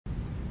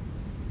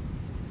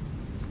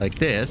like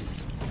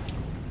this.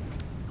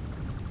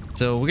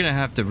 So we're gonna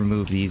have to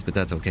remove these, but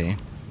that's okay.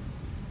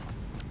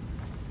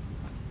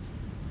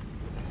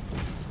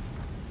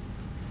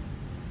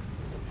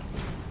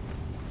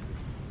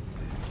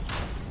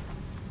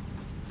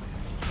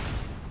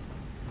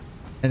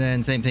 And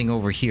then same thing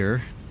over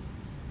here.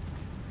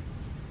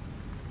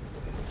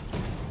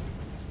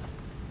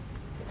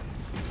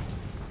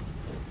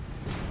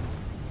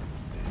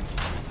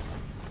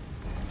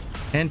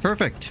 And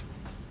perfect.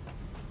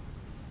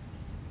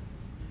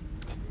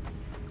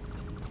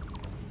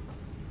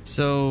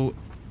 So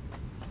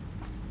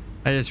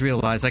I just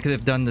realized I could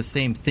have done the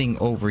same thing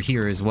over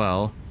here as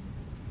well.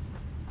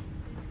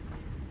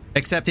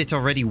 Except it's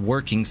already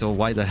working, so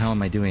why the hell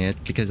am I doing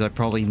it? Because I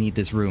probably need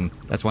this room.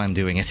 That's why I'm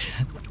doing it.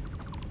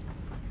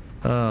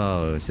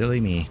 Oh, silly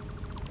me.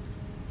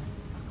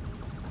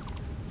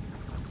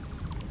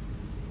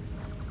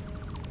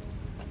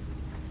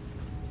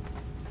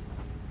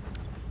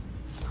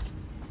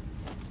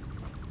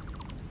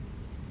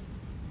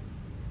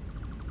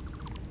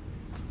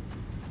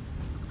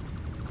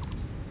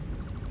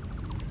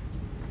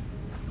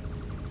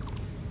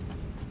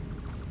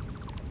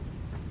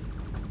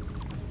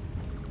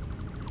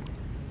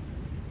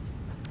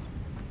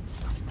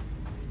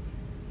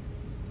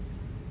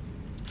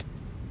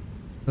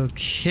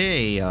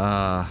 Okay, you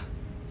know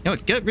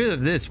what, get rid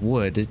of this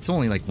wood. It's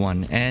only like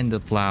one. And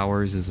the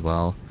flowers as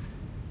well.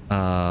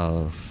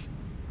 What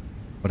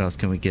else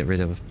can we get rid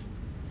of?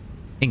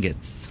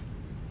 Ingots.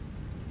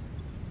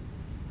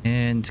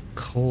 And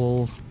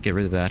coal. Get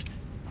rid of that.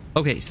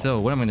 Okay, so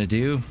what I'm gonna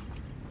do...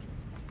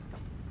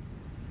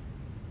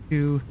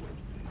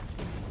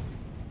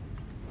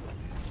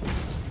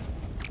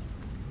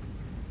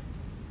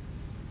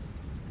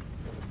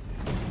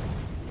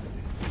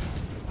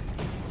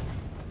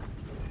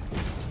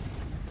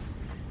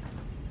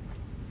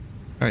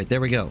 Alright,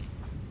 there we go.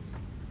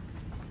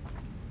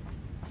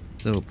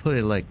 So put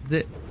it like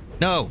this.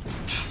 No!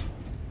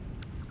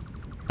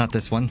 Not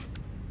this one.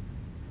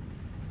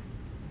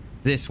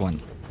 This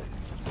one.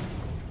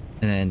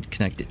 And then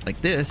connect it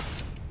like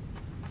this.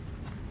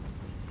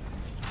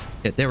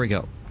 Yeah, there we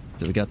go.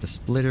 So we got the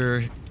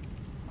splitter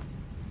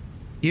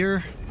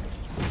here.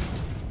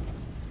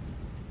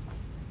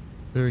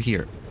 Splitter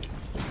here.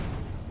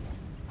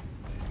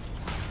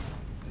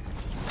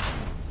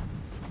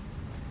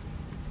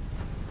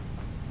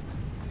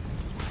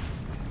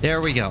 There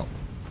we go.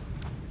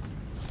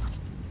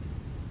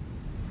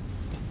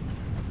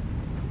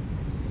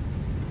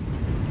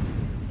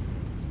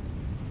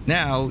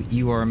 Now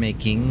you are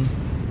making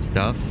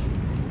stuff.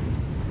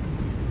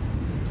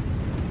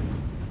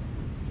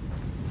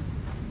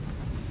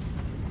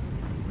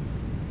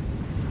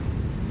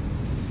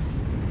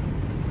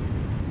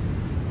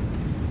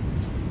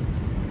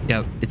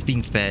 Yeah, it's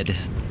being fed.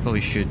 Probably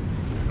should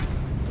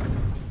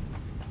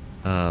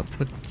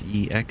put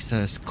the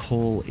excess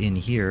coal in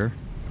here.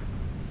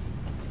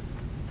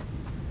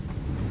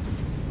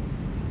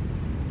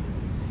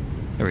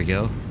 There we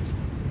go.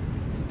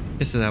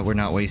 Just so that we're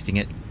not wasting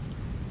it.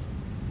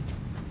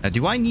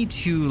 Do I need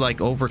to like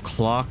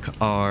overclock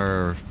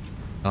our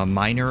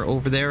miner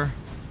over there?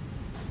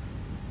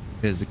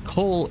 Because the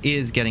coal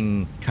is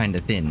getting kind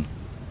of thin.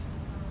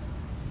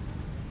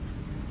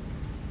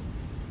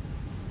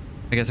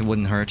 I guess it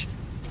wouldn't hurt.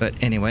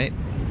 But anyway.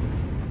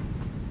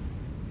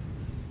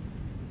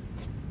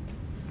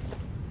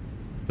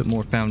 Put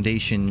more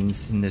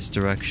foundations in this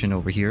direction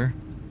over here.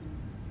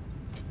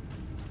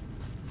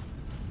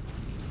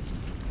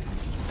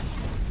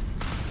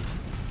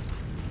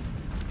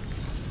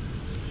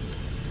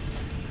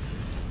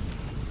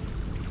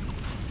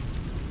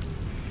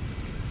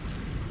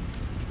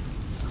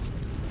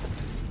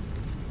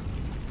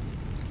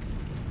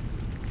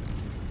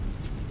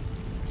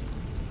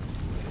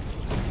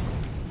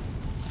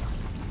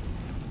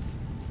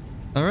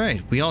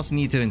 Alright, we also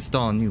need to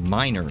install a new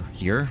miner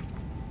here.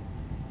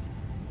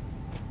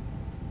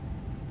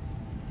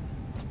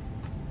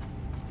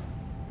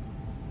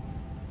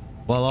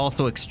 While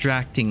also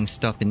extracting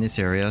stuff in this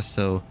area,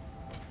 so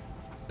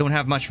don't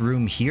have much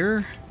room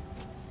here.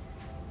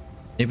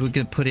 Maybe we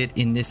could put it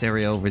in this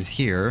area over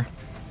here.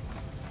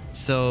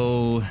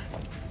 So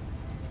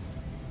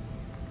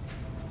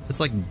let's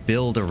like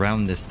build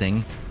around this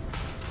thing.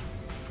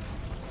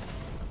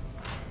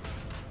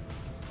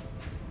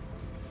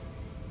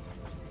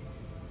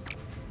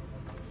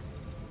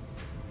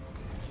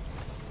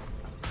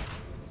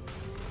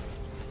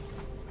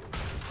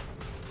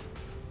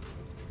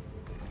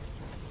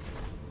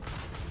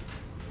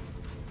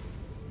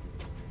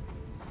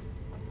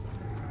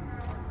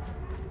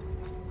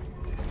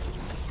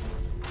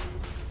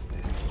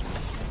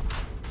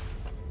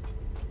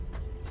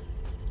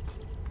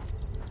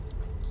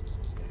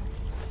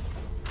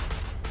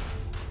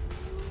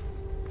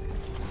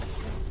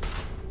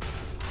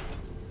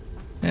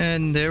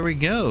 And there we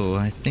go.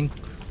 I think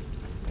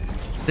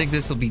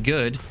this will be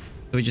good. So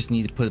we just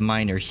need to put a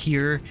miner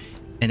here,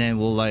 and then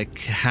we'll like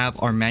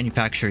have our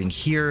manufacturing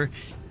here,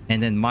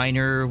 and then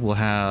miner will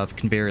have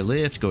conveyor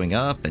lift going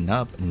up and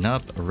up and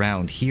up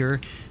around here.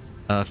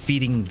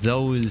 feeding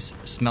those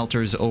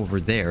smelters over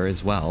there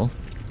as well.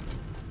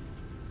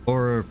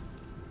 Or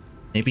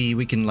maybe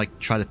we can like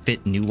try to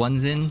fit new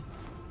ones in.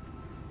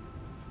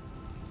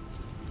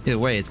 Either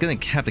way, it's gonna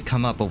have to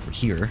come up over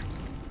here.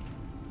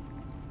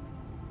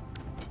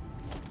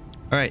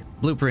 Alright,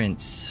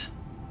 blueprints.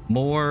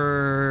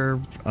 More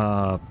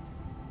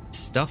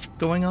stuff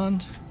going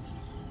on.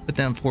 Put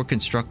down 4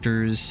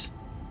 constructors.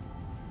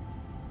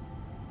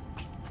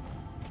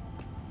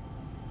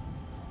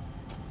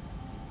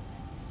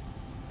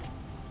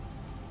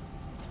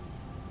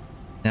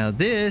 Now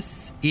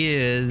this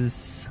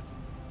is...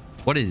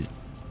 What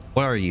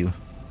are you?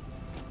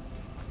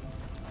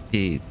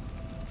 Okay.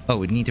 Oh,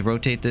 we need to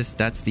rotate this.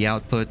 That's the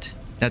output.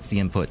 That's the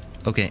input.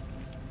 Okay.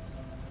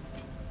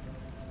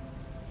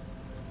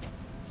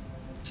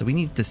 So we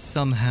need to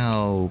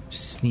somehow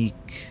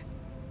sneak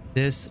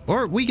this.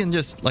 Or we can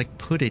just like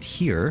put it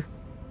here.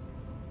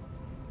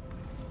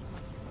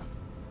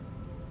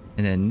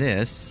 And then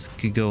this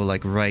could go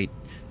like right.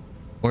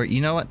 Or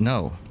you know what?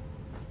 No.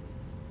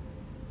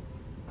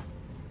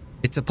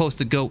 It's supposed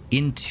to go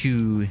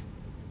into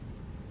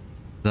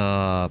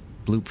the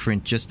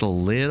blueprint just a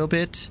little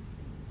bit.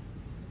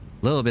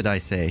 Little bit, I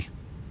say.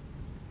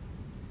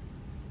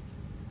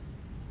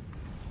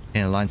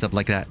 And it lines up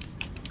like that.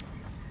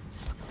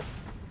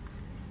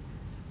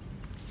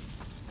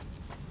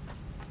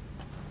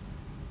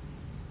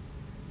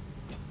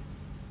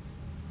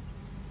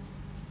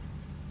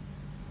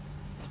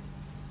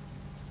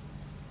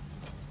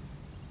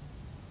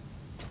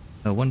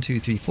 Oh, 1, 2,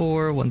 3,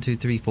 4. 1, 2,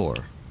 3, 4.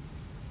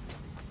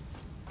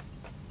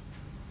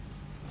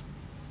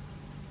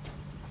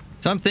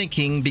 So I'm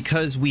thinking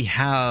because we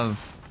have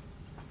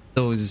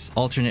those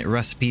alternate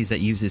recipes that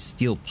uses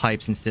steel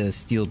pipes instead of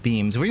steel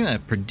beams, we're gonna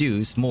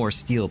produce more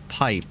steel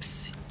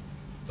pipes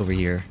over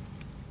here.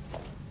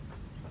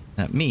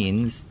 That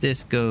means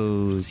this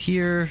goes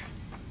here.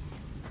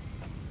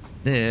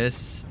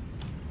 This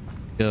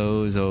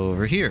goes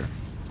over here.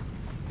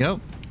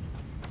 Go.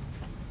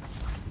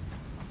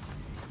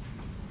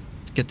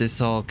 Let's get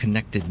this all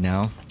connected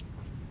now.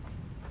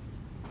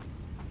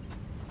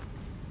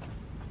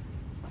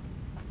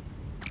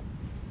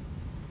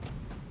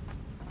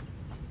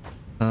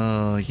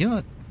 You know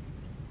what?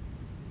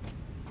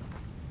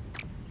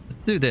 Let's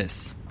do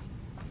this.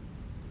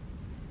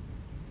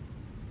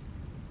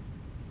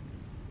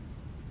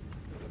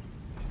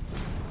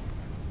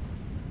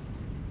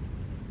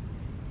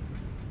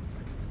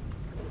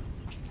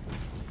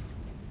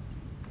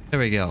 There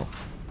we go.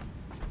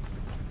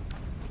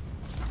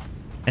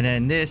 And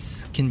then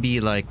this can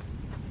be like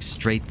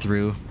straight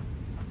through.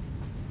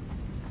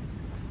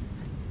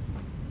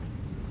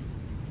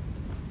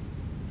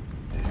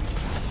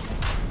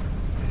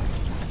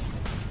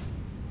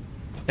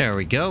 There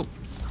we go.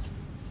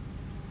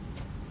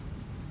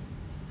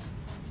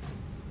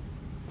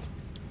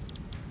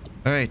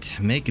 All right,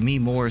 make me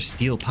more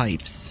steel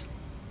pipes.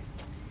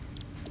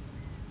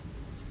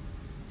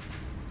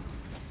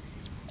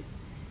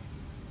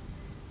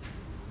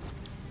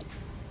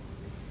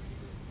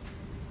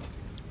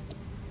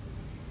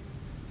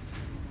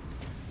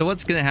 So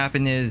what's going to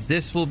happen is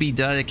this will be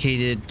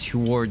dedicated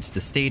towards the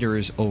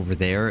stators over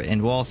there,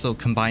 and we'll also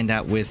combine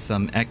that with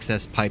some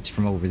excess pipes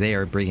from over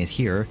there, bring it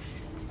here.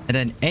 And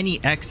then any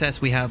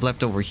excess we have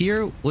left over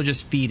here, we'll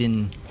just feed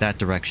in that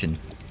direction.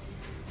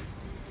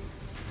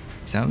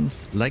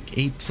 Sounds like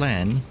a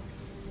plan.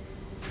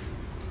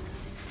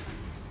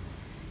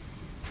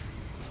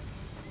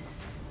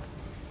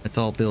 That's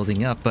all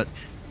building up, but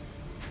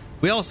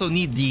we also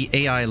need the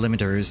AI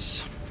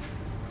limiters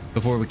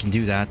before we can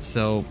do that,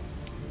 so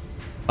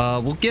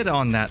we'll get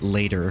on that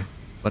later.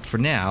 But for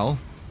now,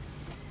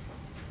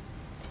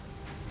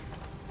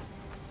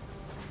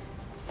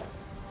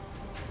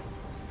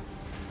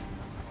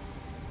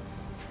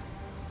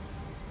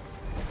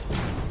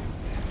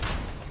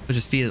 we'll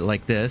just feed it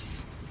like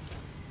this.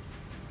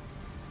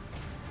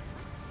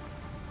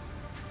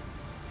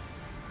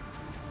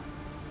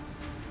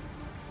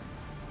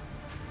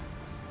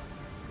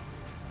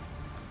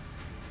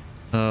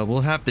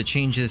 We'll have to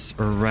change this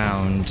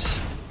around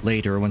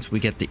later once we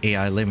get the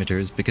AI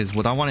limiters, because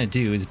what I want to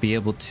do is be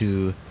able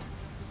to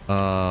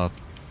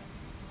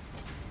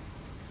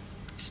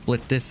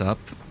split this up.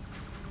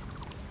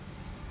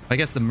 I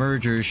guess the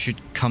mergers should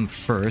come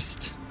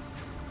first.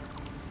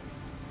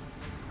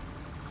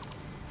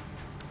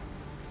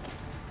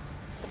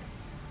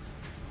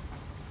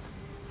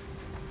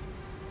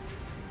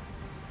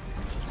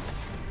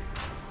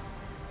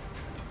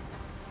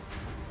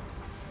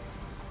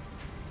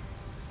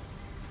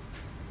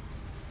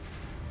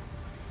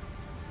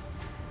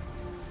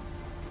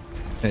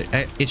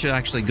 It should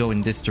actually go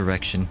in this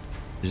direction.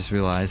 I just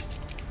realized.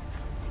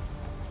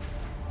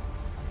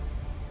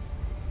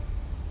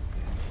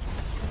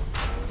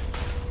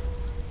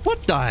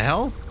 What the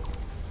hell?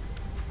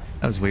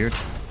 That was weird.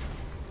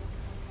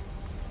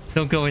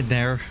 Don't go in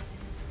there.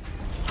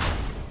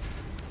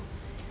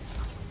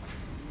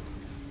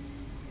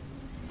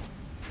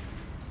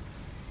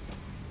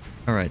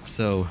 Alright,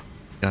 so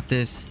got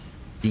this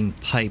being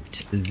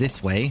piped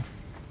this way.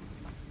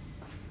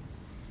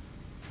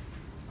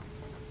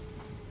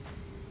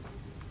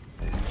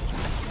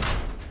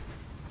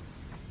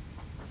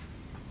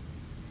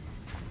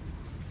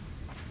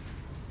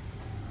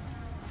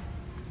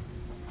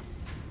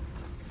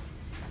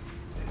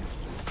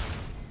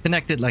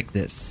 connect it like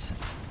this.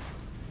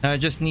 I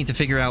just need to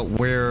figure out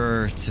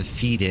where to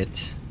feed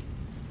it.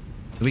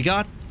 We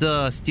got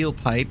the steel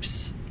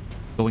pipes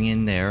going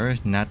in there,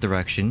 in that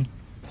direction.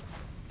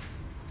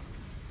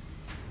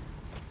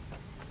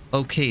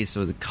 Okay,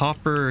 so the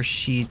copper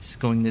sheets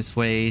going this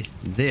way.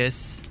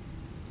 This.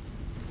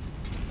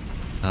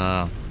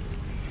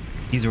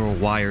 These are all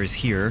wires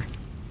here.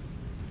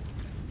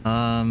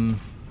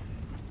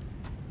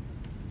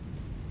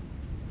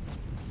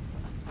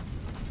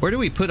 Where do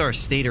we put our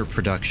Stator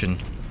Production?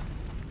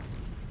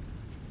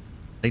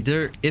 Like,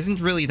 there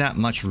isn't really that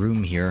much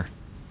room here.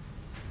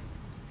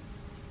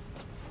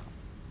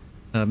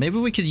 Maybe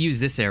we could use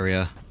this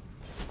area.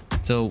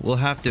 So we'll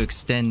have to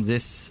extend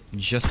this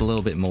just a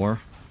little bit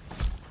more.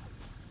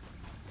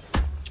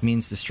 Which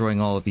means destroying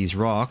all of these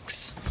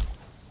rocks.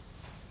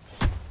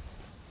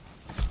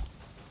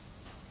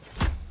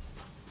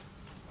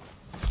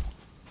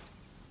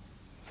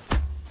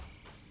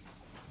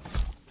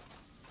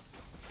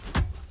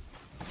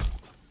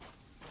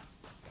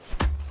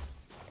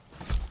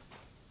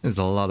 There's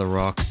a lot of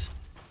rocks.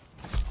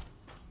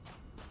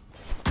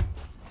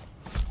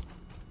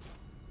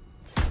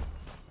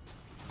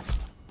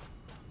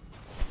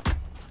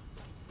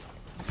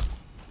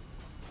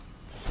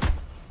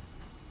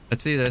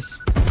 Let's see this.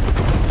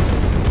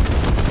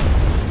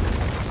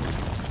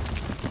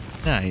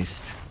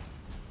 Nice.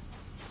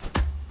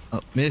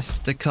 Oh,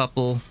 missed a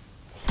couple.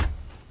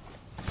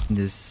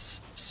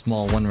 This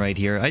small one right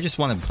here. I just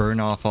want to burn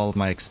off all of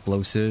my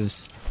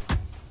explosives.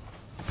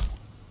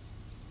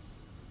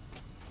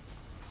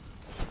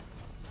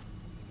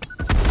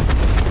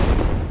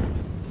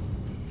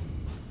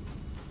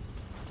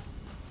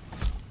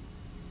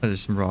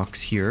 There's some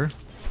rocks here.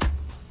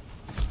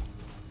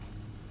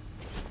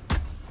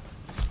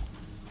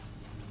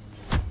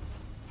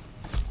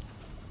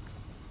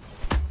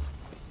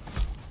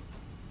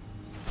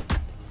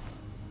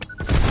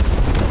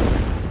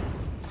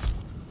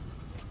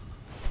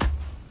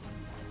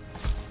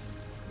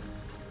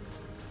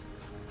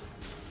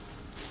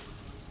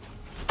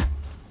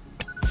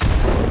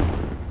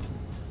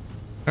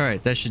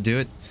 Alright, that should do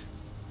it.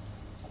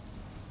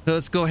 So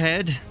let's go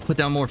ahead, put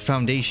down more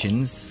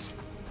foundations.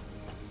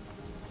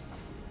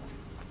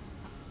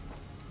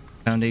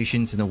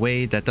 Foundations in a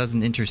way that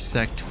doesn't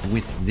intersect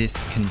with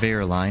this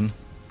conveyor line.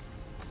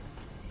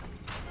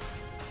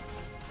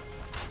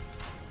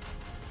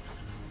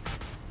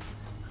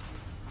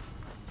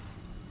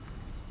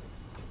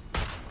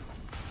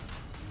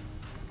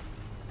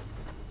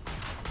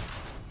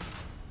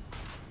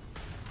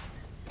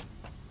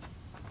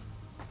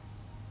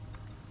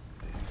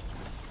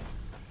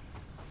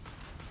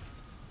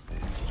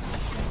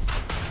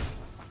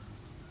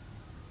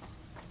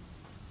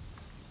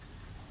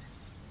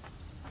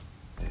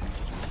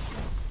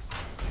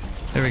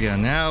 There we go.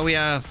 Now we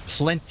have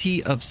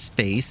plenty of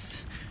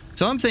space.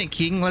 So I'm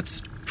thinking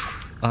let's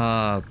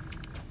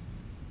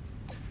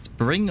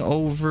bring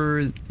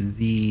over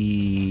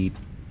this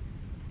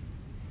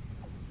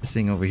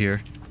thing over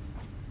here.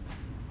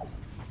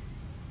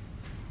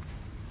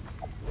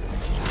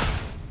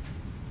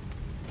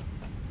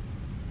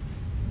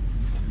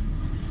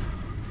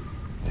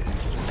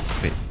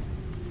 Wait.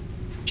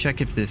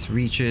 Check if this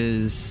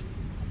reaches,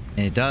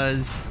 and it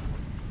does.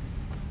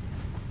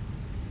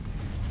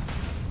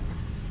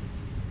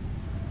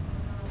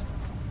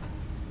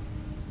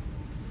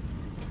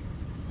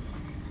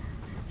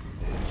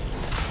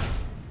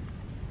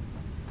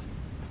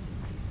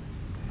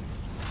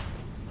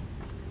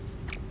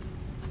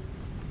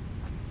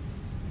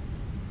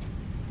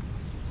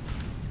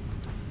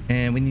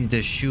 And we need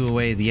to shoo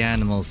away the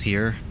animals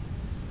here.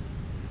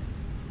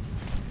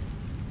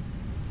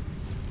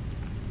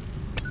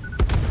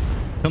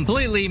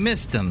 Completely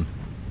missed him.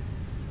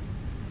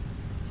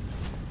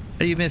 How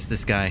do you miss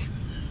this guy?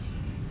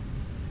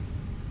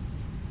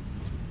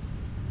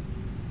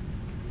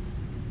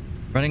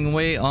 Running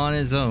away on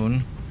his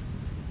own.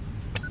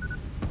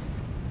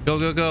 Go,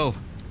 go, go.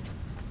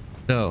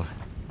 So.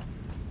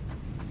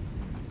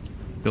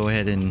 Go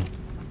ahead and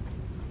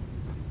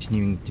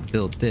continuing to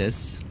build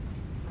this.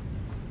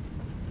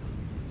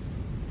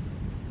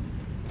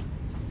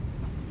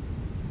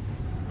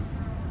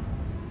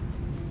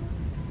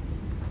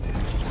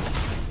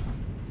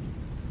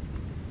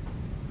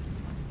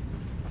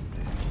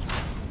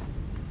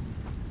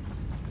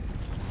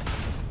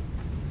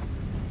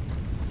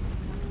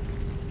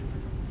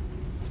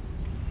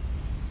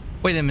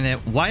 Wait a minute,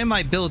 why am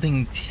I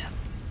building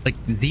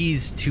like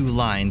these two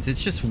lines?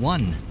 It's just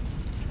one.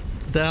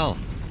 What the hell?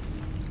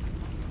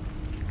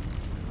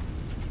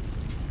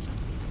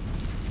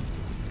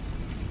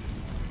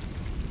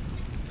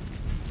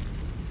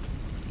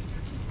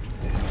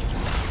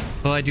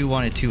 Well, I do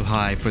want it too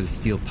high for the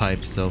steel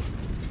pipe, so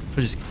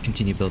we'll just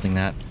continue building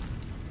that.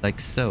 Like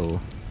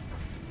so.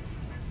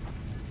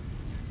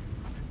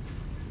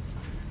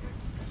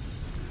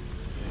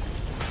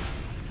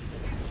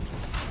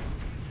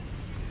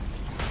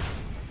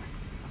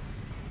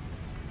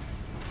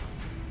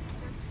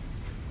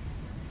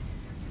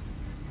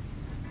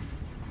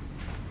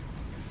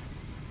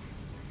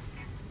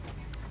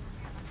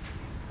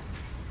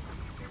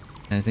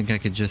 And I think I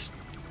could just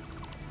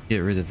get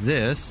rid of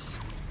this.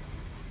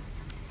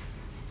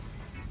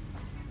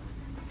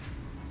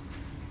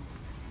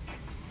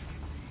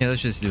 Yeah,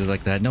 let's just do it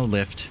like that. No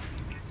lift.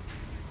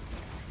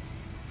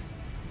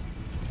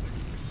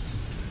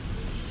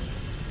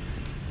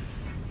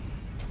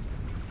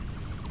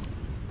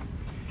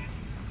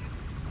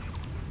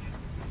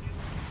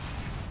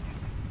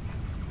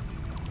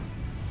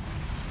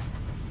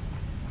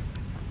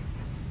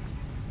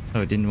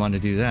 Oh, I didn't want to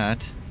do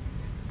that.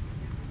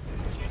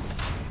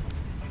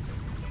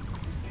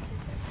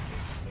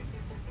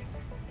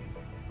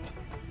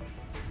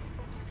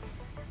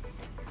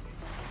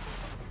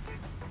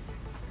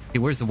 Okay,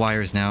 where's the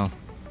wires now?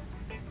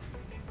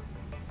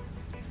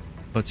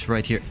 What's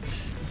right here?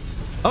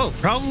 Oh,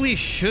 probably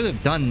should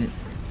have done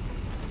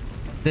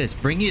this.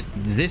 Bring it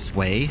this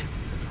way.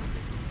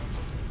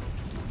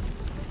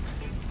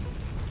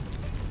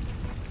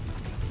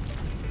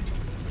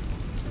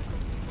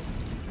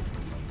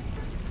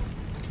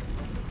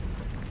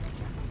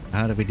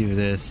 How do we do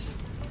this?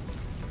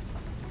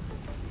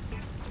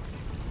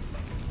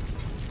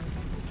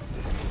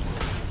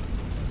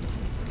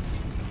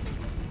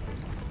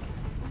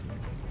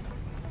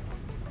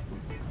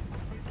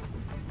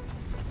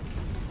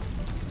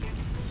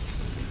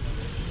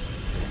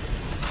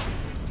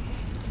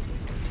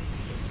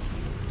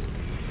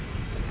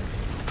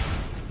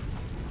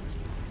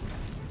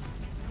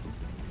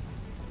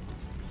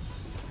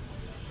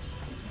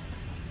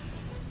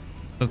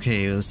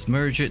 Okay, let's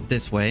merge it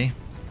this way.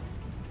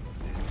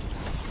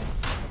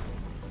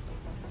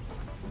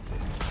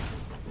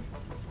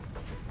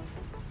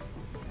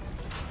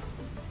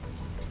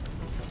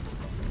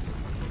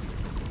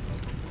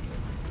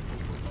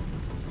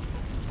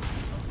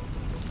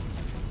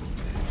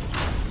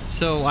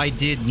 So I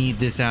did need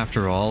this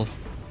after all.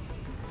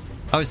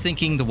 I was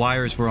thinking the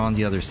wires were on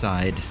the other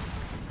side.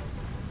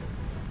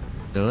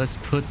 So let's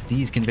put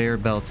these conveyor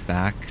belts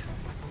back.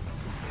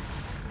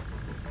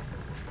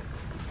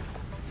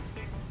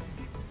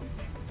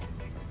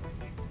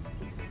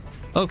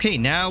 Okay,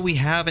 now we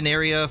have an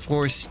area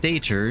for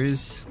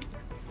stators.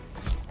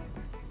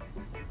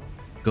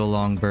 Go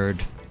long,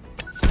 bird.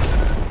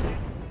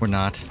 Or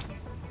not.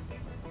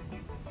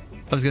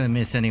 I was gonna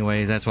miss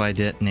anyways, that's why I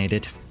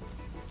detonated.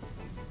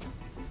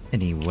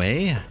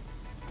 Anyway,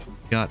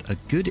 got a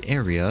good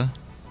area,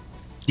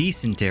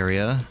 decent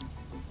area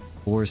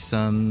for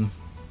some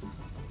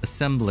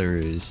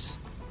assemblers.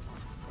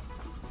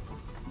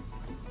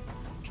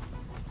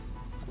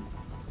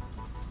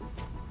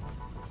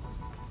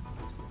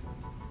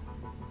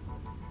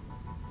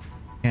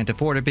 Can't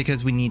afford it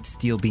because we need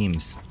steel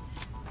beams.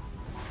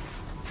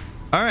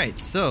 Alright,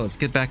 so let's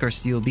get back our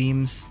steel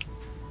beams.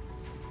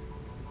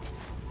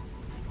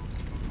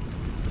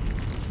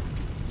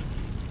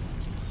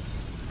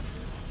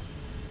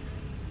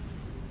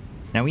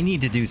 Now we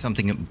need to do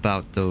something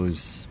about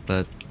those,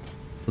 but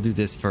we'll do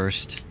this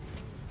first.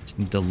 Just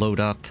need to load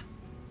up.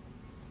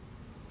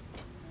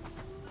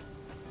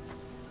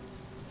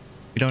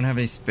 We don't have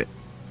any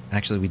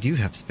actually, we do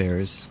have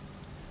spares.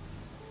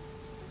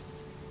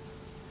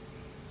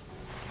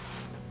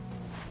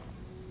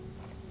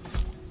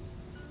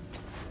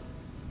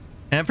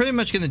 And I'm pretty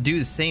much going to do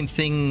the same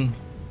thing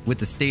with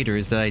the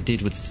stators that I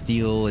did with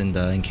steel and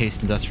the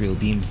encased industrial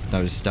beams and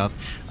other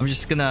stuff. I'm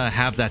just going to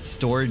have that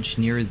storage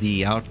near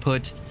the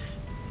output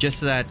just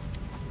so that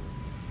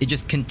it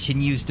just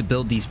continues to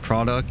build these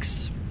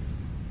products.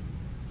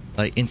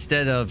 Like,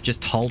 instead of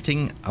just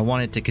halting, I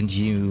want it to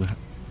continue,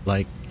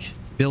 like,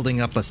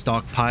 building up a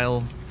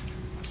stockpile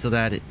so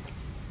that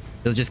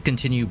it'll just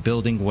continue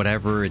building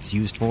whatever it's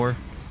used for.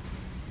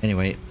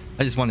 Anyway,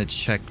 I just wanted to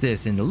check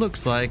this, and it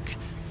looks like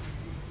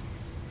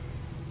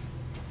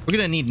we're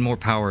gonna need more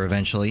power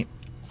eventually.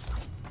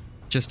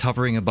 Just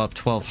hovering above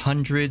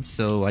 1200,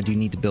 so I do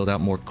need to build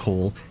out more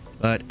coal.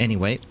 But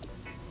anyway,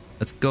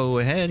 let's go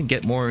ahead and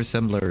get more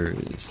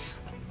assemblers.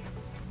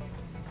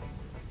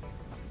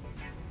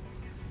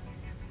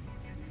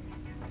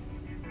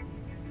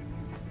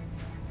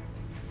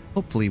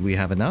 Hopefully we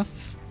have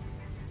enough.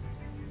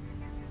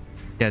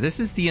 Yeah, this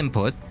is the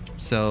input,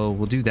 so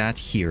we'll do that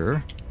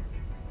here.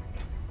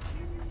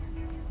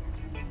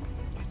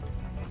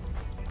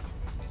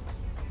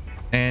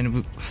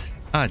 And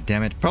ah,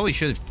 damn it, probably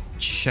should have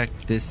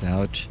checked this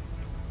out.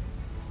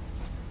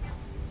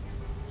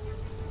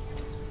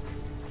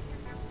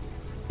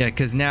 Yeah,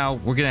 because now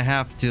we're gonna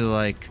have to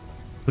like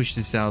push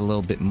this out a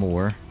little bit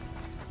more.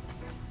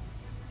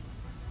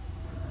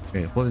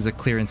 Okay, what was the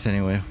clearance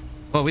anyway?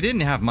 Well, we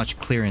didn't have much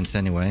clearance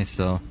anyway,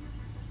 so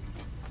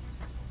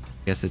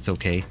I guess it's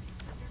okay.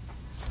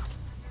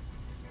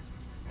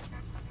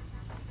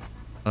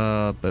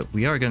 But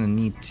we are gonna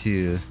need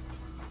to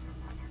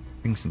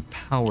bring some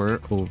power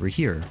over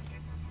here.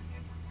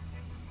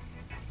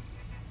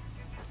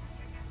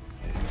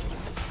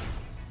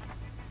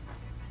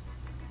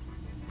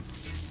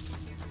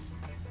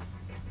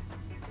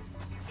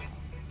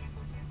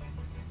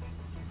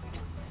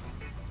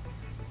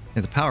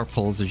 And the power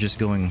poles are just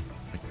going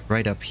like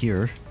right up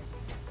here.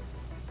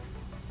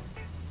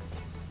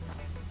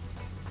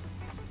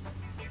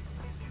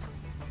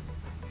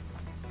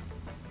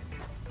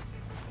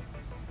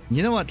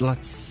 You know what?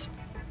 Let's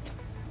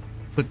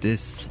put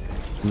this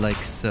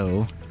like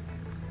so.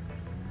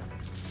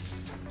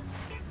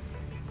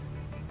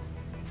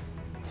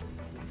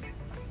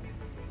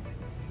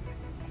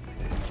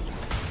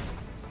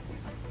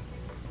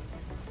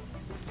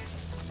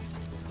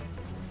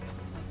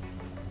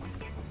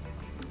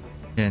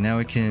 Yeah, now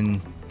we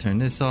can turn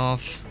this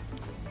off.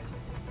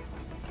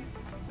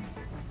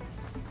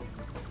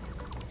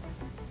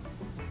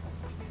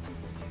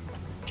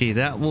 Okay,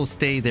 that will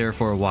stay there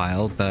for a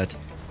while, but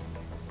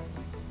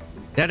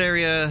that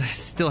area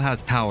still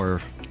has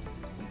power.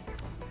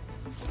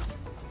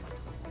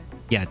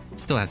 Yeah, it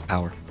still has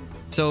power.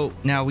 So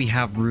now we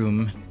have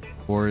room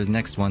for the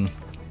next one.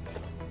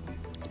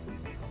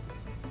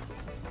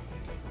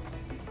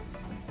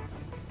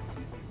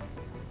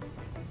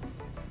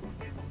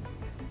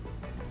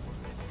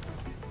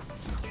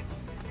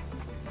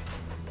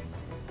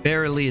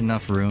 Barely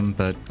enough room,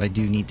 but I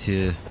do need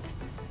to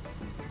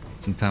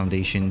put some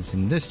foundations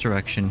in this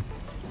direction.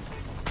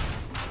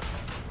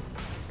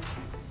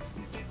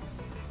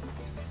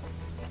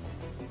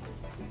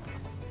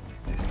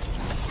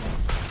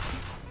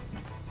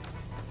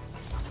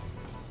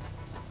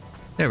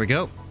 There we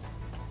go.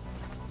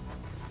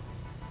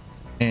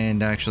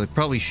 And actually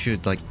probably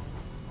should like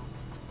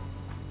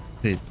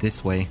put it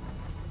this way.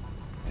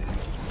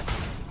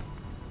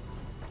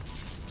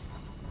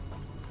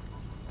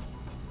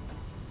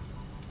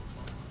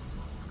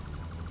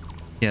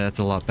 Yeah, that's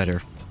a lot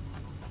better.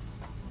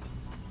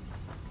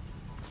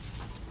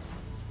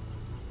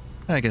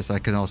 I guess I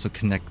can also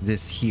connect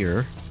this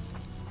here.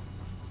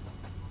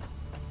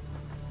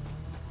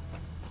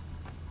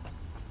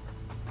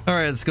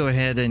 Alright, let's go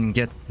ahead and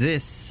get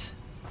this.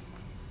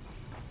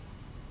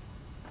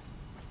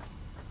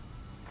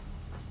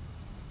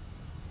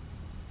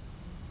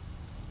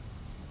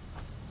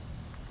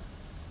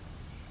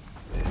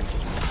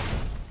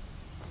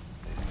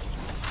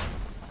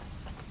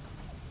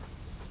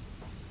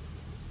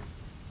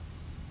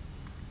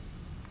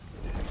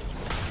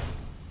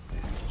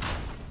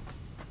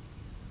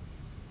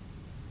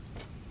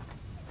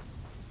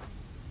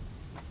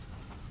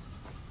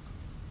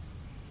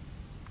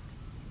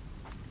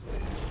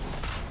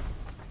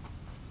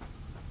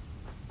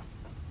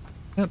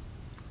 Yep.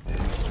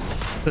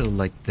 Put it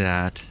like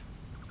that.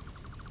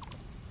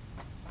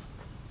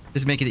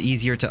 Just make it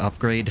easier to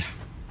upgrade.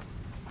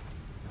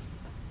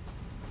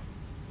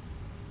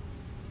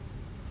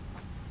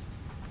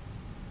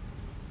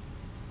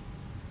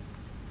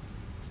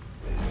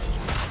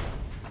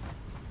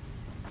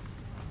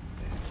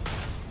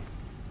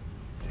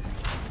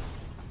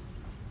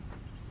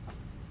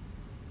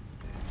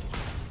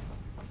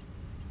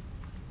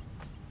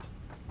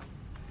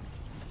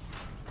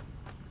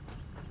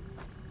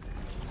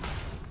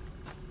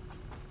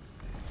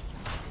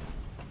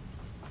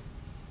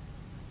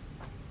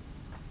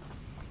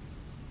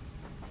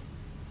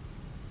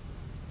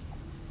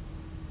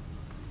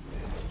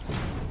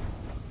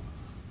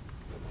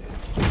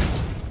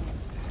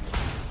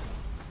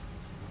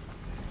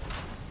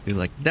 Do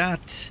like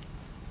that.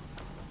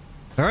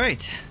 All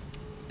right.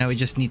 Now we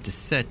just need to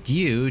set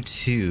you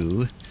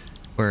to,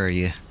 where are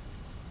you?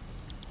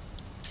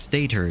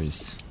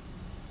 Stators.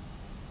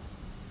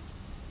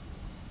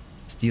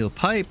 Steel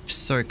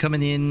pipes are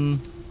coming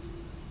in,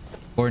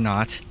 or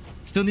not.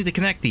 Still need to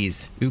connect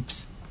these.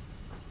 Oops.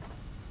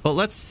 Well,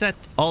 let's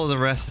set all of the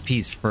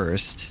recipes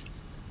first.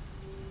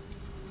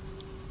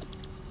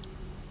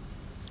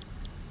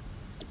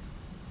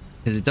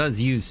 Because it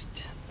does use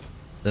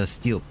the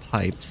steel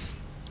pipes.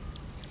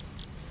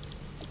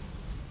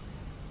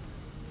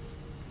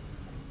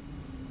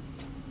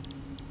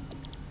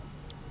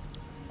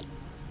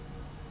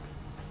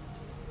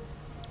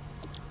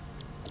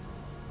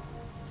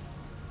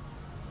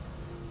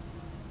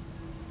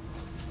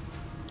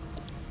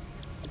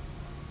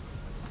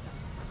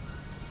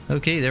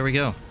 Okay, there we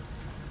go.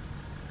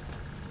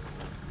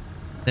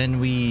 Then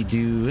we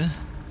do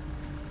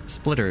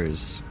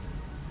splitters.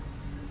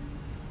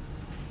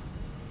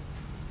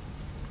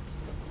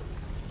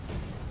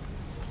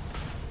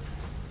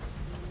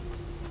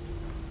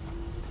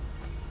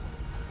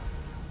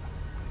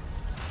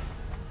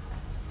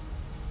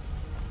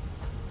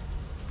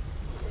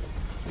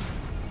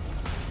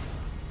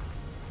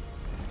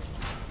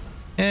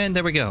 And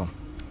there we go.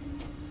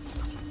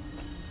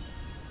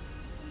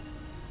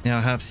 Now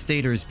I have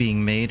stators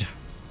being made.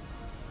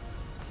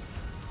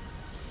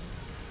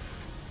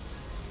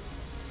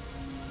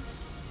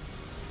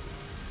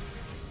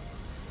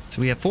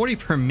 So we have 40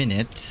 per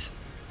minute,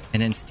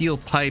 and then steel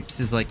pipes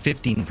is like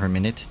 15 per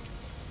minute.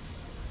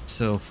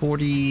 So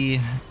 40,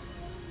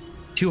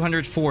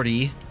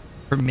 240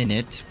 per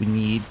minute we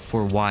need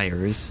for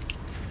wires.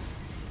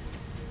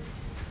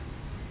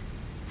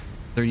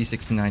 30,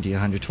 60, 90,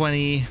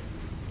 120,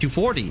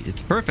 240.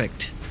 It's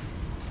perfect.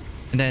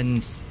 And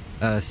then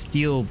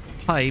steel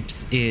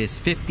pipes is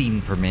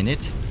 15 per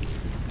minute.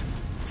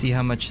 Let's see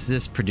how much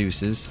this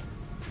produces.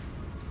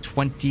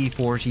 20,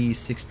 40,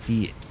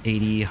 60,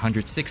 80,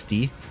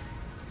 160.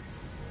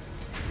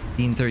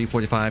 15, 30,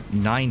 45,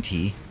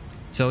 90.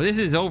 So this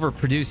is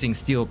overproducing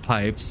steel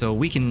pipe, so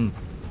we can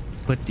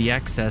put the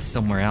excess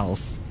somewhere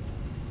else.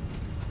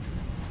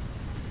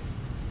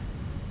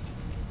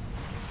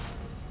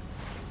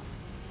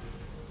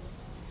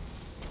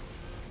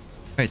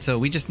 Alright, so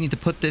we just need to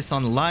put this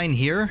on the line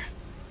here.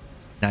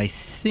 I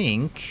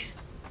think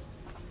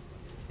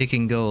it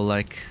can go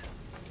like...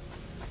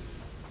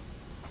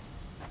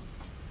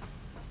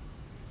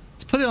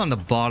 Let's put it on the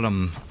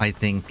bottom, I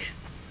think.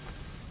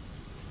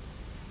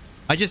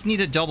 I just need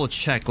to double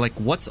check, like,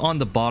 what's on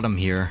the bottom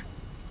here?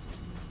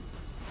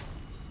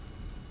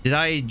 Did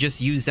I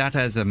just use that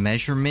as a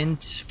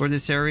measurement for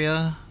this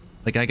area?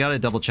 Like, I gotta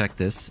double check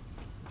this.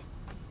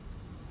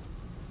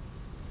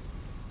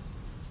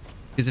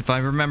 Because if I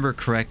remember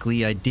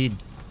correctly, I did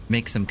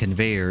make some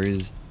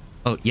conveyors.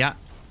 Oh, yeah.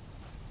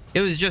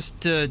 It was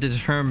just to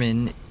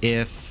determine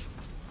if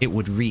it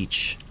would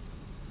reach.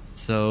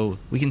 So,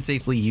 we can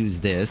safely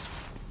use this.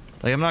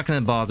 Like, I'm not gonna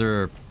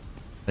bother,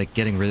 like,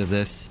 getting rid of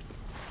this.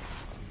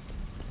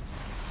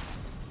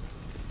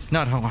 It's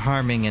not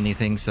harming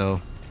anything,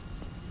 so...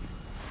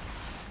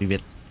 leave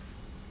it.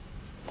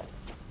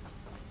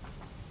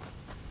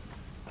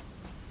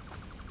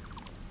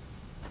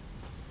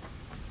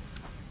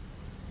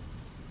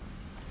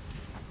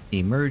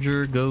 The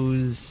merger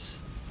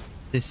goes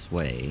this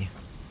way.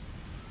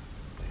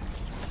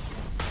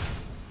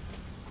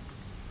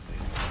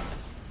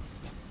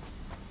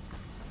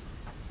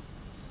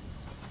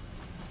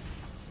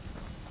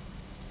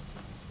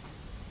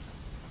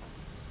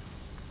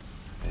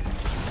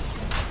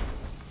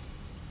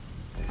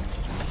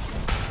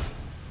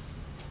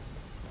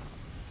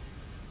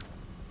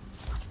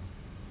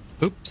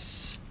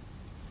 Oops.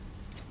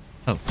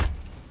 Oh.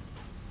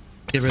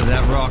 Get rid of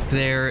that rock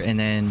there, and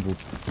then we'll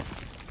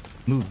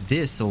move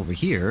this over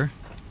here.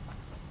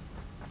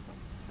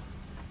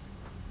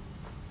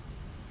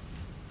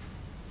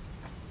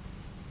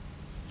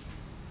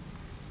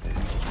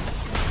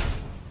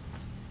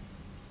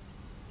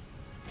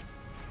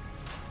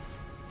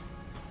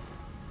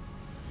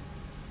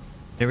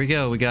 There we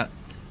go. We got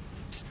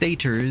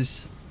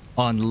stators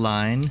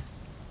online.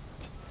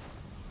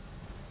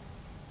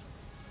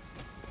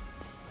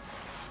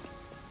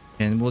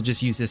 And we'll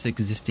just use this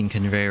existing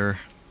conveyor.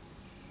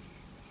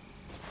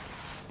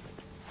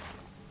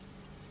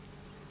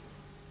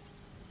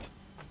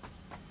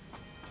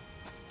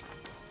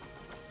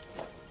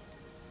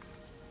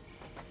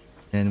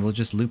 And we'll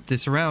just loop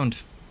this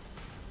around.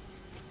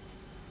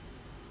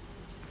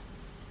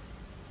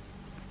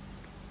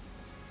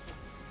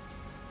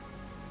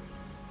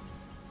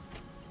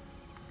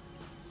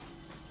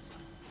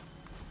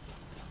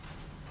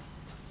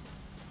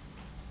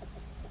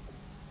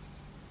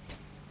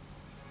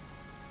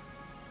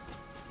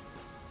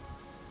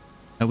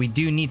 Now we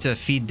do need to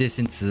feed this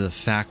into the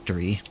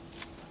factory.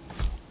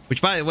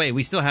 Which, by the way,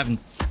 we still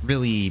haven't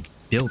really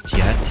built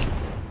yet.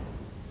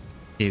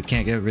 Okay, we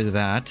can't get rid of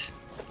that.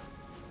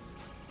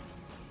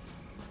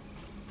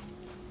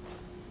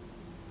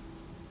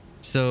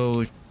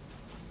 So,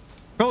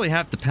 probably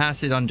have to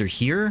pass it under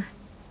here.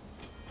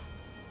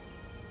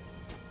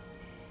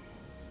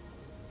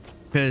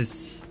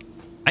 Because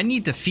I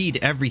need to feed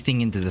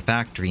everything into the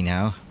factory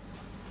now.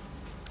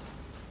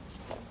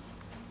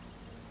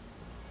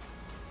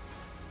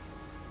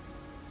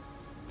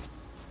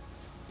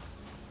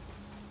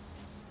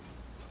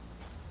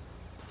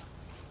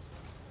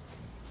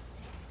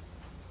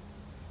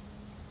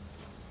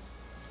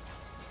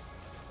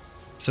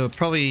 So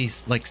probably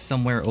like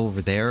somewhere over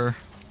there.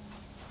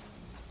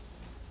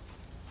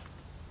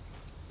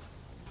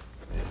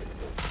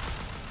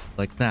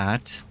 Like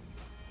that.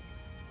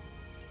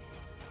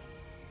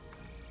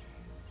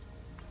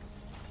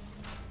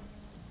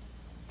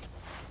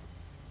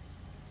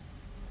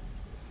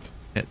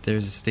 Yeah,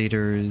 there's the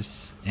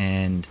stators,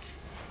 and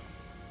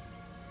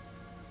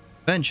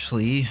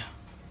eventually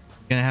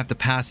I'm gonna have to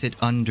pass it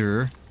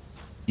under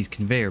these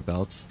conveyor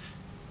belts.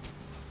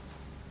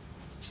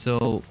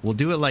 So we'll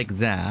do it like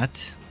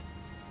that.